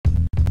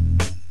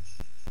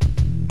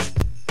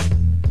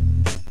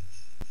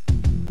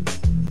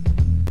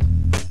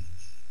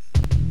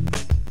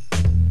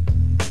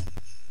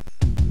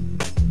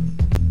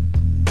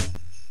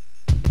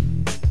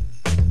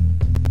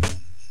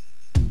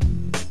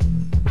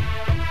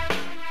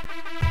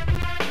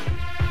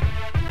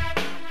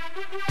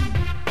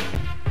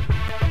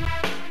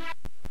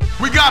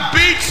got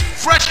beats,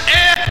 fresh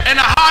air, and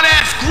a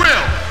hot-ass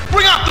grill.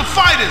 Bring out the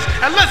fighters,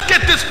 and let's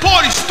get this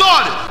party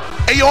started.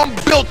 Hey, yo, I'm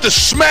built to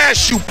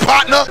smash you,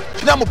 partner.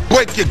 Now I'ma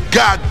break your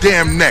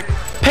goddamn neck.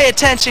 Pay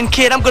attention,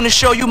 kid. I'm gonna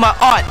show you my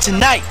art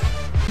tonight.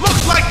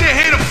 Looks like they're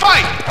here to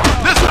fight.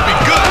 This will be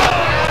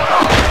good.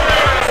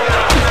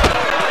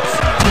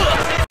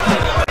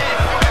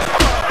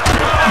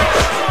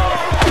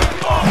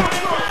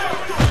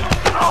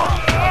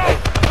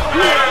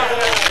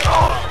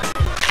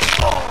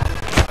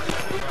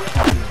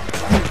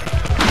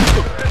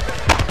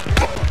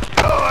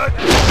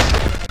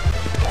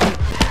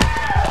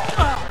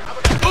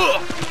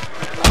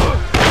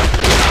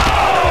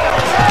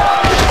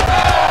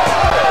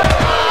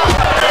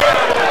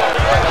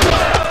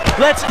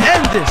 Let's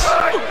end this.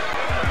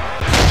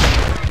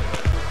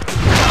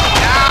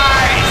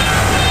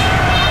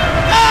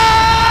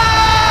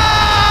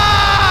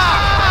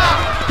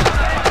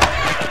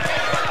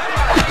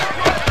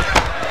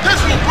 This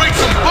will break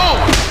some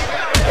bones.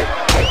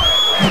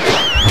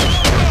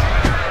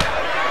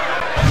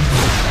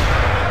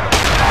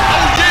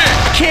 Oh yeah,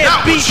 Can't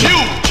that beat was me.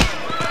 huge.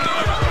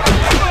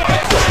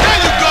 There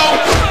you go.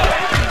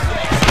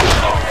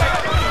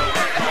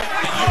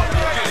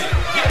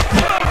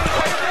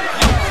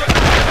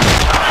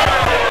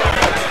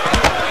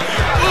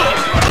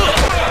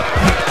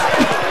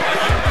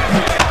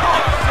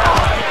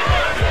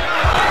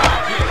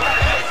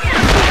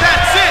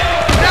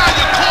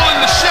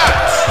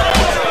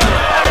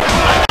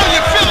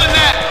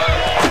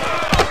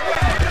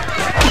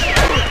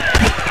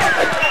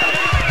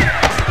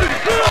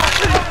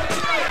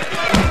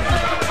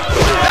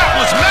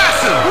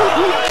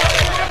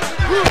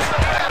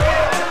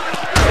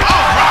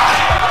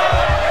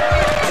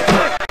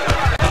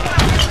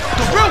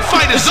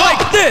 It's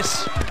like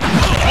this.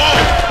 Whoa,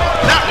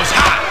 that was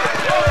hot.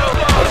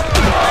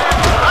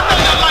 I know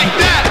you like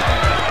that.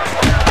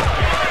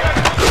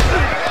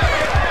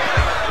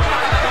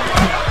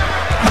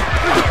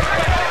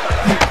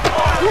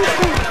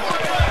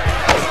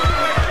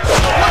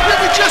 What did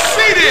we just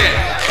see there?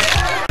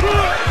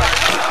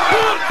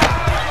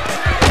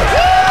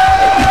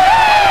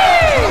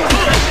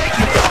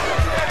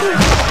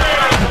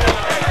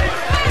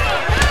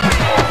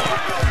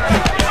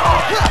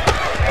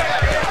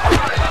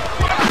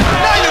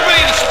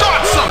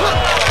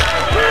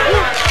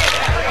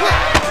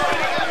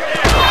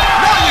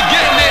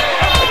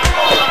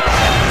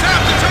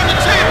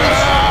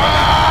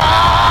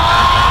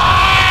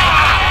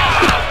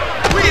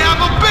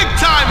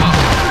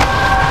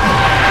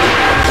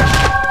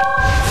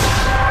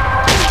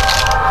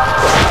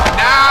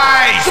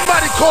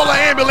 Call an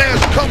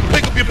ambulance, come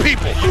pick up your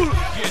people.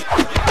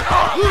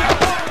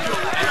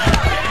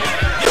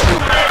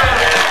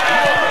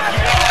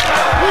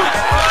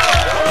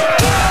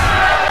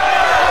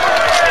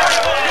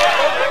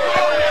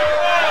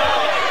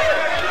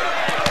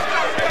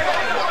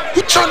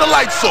 Who turned the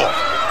lights off?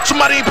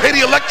 Somebody ain't pay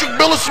the electric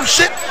bill or some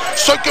shit?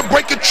 Circuit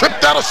breaker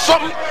tripped out or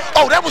something?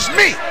 Oh, that was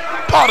me.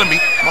 Pardon me,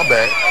 my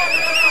bad.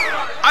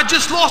 I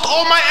just lost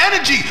all my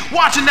energy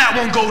watching that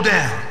one go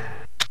down.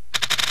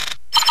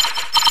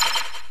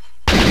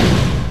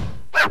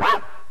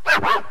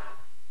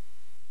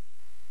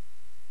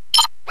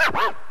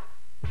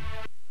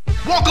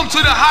 Welcome to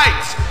the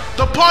Heights,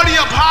 the party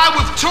up high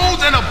with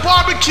tunes and a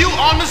barbecue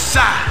on the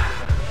side.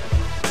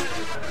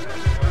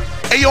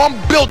 Hey, yo, I'm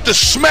built to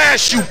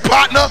smash you,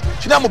 partner.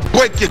 Now I'ma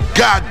break your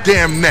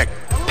goddamn neck.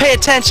 Pay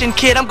attention,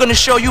 kid. I'm gonna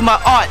show you my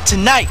art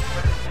tonight.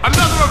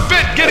 Another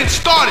event getting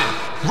started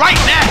right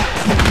now.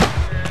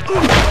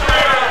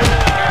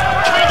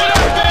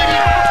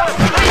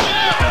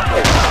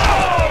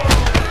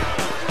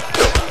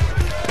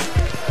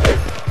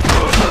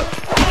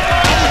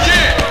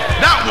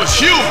 Was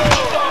huge.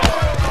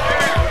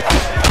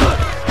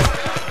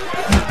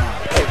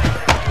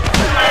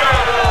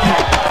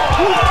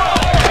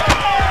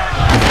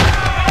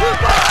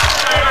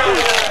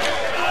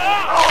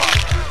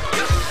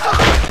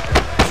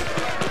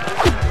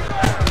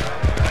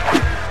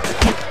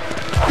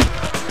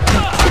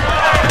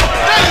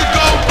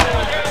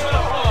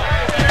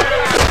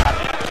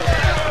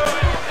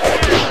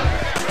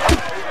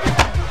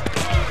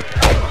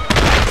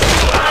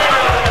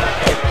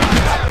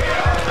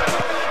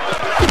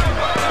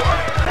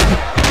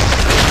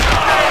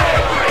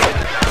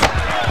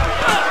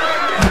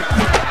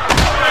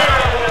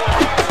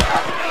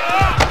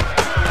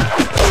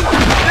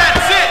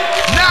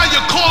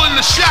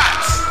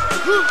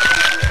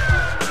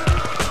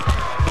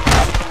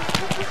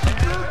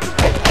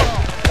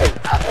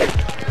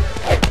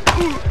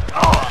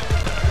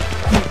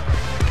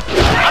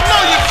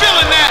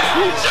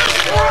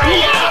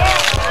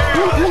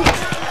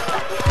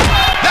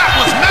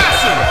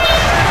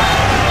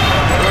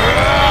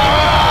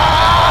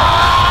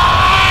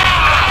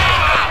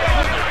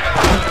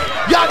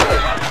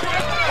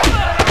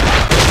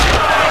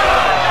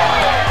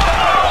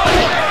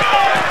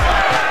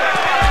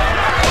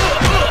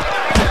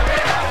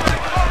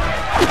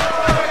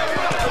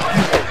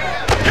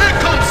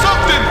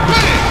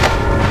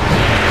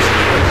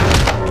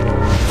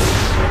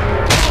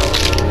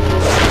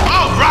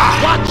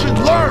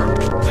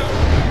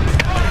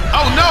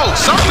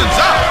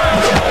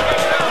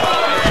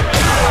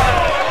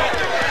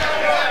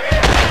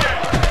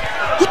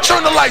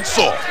 the lights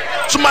off?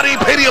 Somebody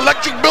ain't pay the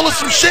electric bill or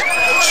some shit?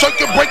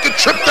 Circuit breaker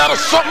tripped out or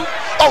something?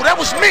 Oh, that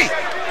was me.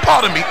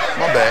 Pardon me.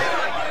 My bad.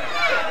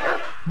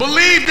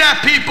 Believe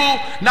that, people.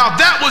 Now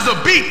that was a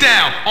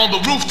beatdown on the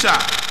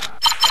rooftop.